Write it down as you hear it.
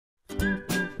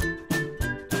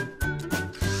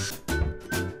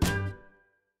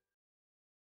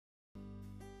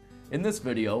In this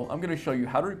video, I'm going to show you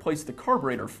how to replace the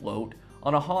carburetor float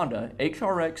on a Honda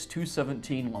HRX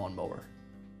 217 lawnmower.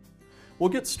 We'll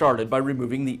get started by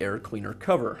removing the air cleaner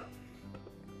cover.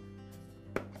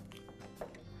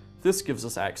 This gives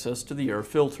us access to the air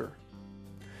filter.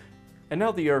 And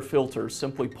now the air filter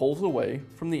simply pulls away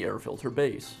from the air filter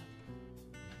base.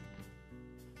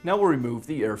 Now we'll remove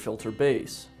the air filter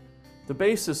base. The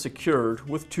base is secured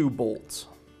with 2 bolts.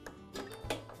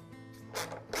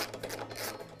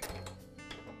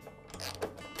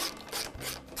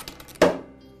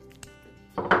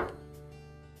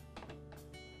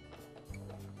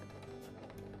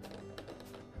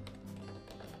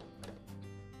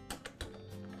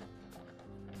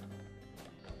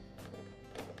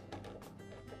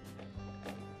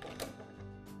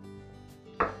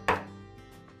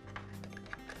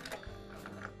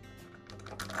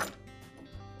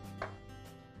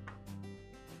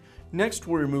 Next,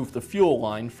 we'll remove the fuel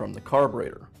line from the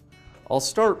carburetor. I'll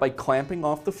start by clamping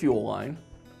off the fuel line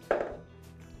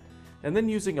and then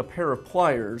using a pair of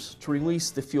pliers to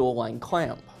release the fuel line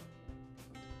clamp.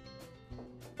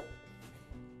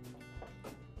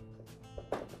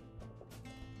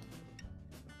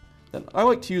 Then I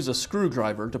like to use a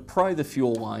screwdriver to pry the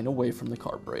fuel line away from the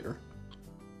carburetor.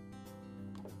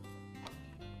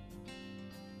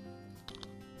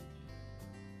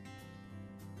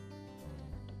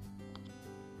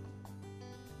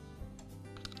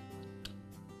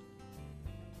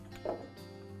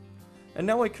 And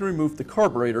now I can remove the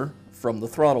carburetor from the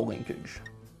throttle linkage.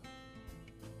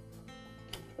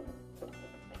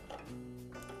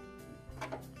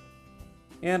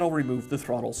 And I'll remove the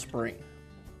throttle spring.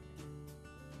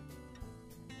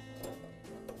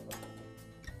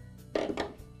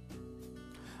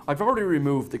 I've already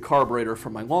removed the carburetor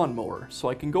from my lawnmower, so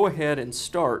I can go ahead and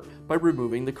start by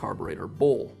removing the carburetor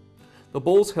bowl. The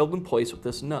bowl is held in place with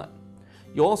this nut.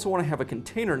 You'll also want to have a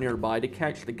container nearby to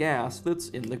catch the gas that's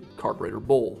in the carburetor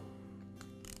bowl.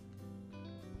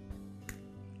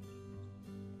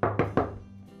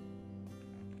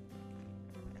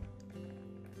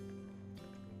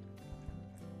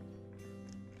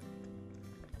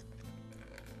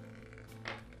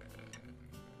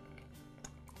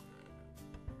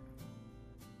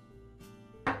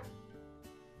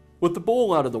 With the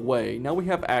bowl out of the way, now we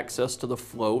have access to the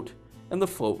float and the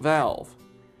float valve.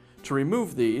 To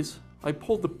remove these, I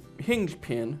pulled the hinge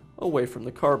pin away from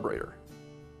the carburetor.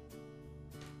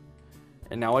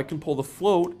 And now I can pull the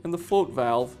float and the float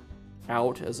valve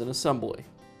out as an assembly.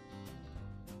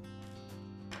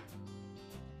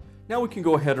 Now we can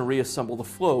go ahead and reassemble the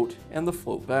float and the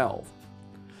float valve.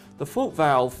 The float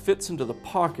valve fits into the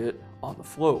pocket on the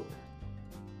float.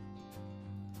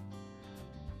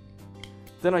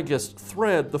 Then I just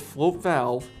thread the float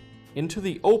valve into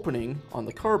the opening on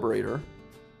the carburetor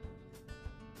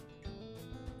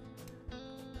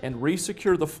and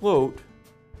resecure the float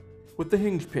with the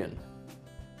hinge pin.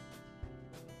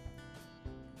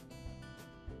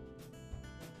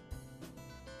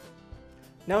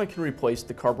 Now I can replace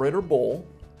the carburetor bowl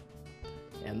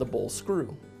and the bowl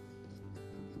screw.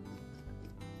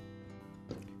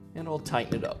 And I'll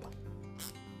tighten it up.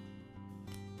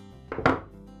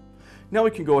 Now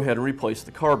we can go ahead and replace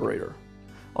the carburetor.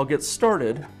 I'll get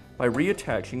started by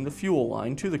reattaching the fuel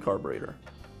line to the carburetor.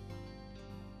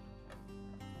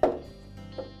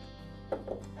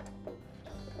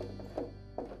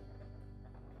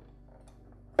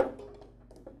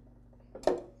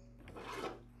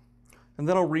 And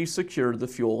then I'll resecure the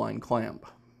fuel line clamp.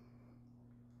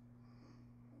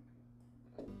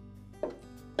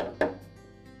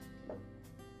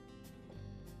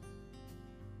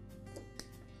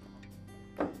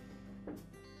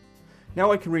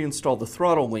 Now I can reinstall the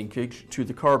throttle linkage to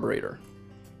the carburetor.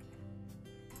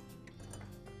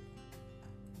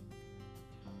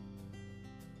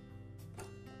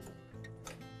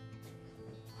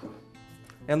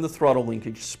 And the throttle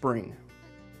linkage spring.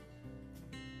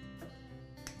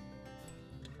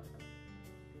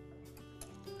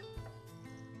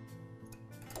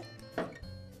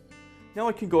 Now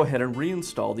I can go ahead and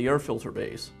reinstall the air filter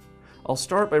base. I'll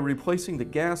start by replacing the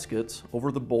gaskets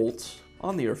over the bolts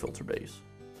on the air filter base.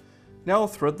 Now I'll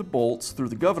thread the bolts through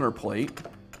the governor plate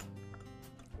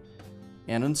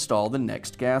and install the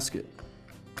next gasket.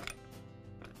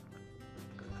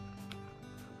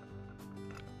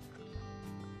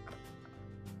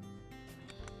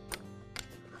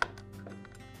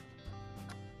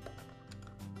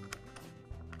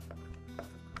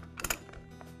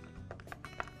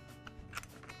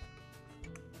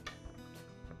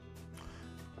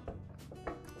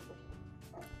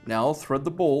 Now thread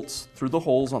the bolts through the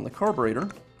holes on the carburetor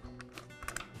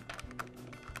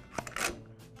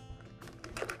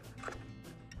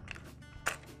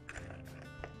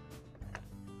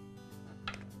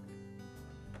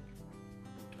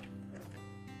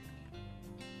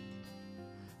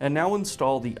And now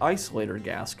install the isolator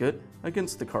gasket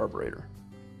against the carburetor.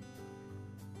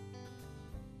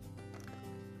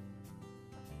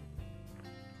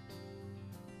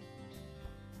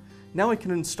 Now I can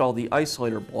install the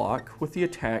isolator block with the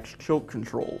attached choke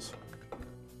controls.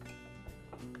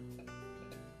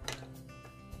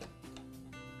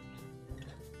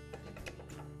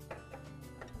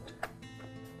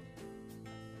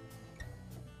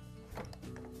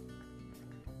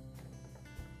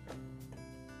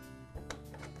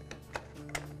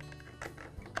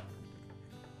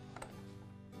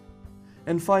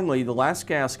 And finally, the last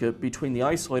gasket between the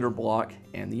isolator block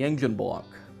and the engine block.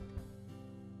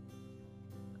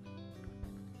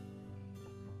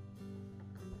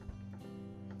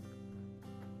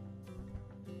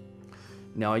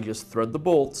 Now I just thread the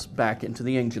bolts back into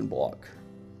the engine block.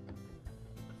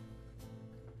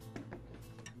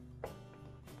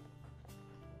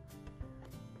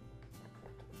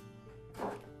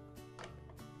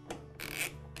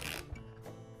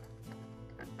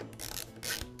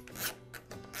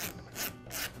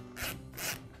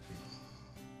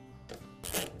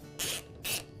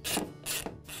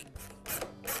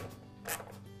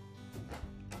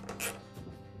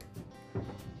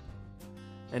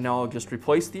 And now I'll just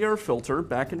replace the air filter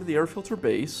back into the air filter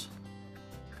base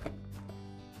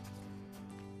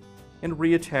and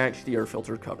reattach the air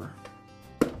filter cover.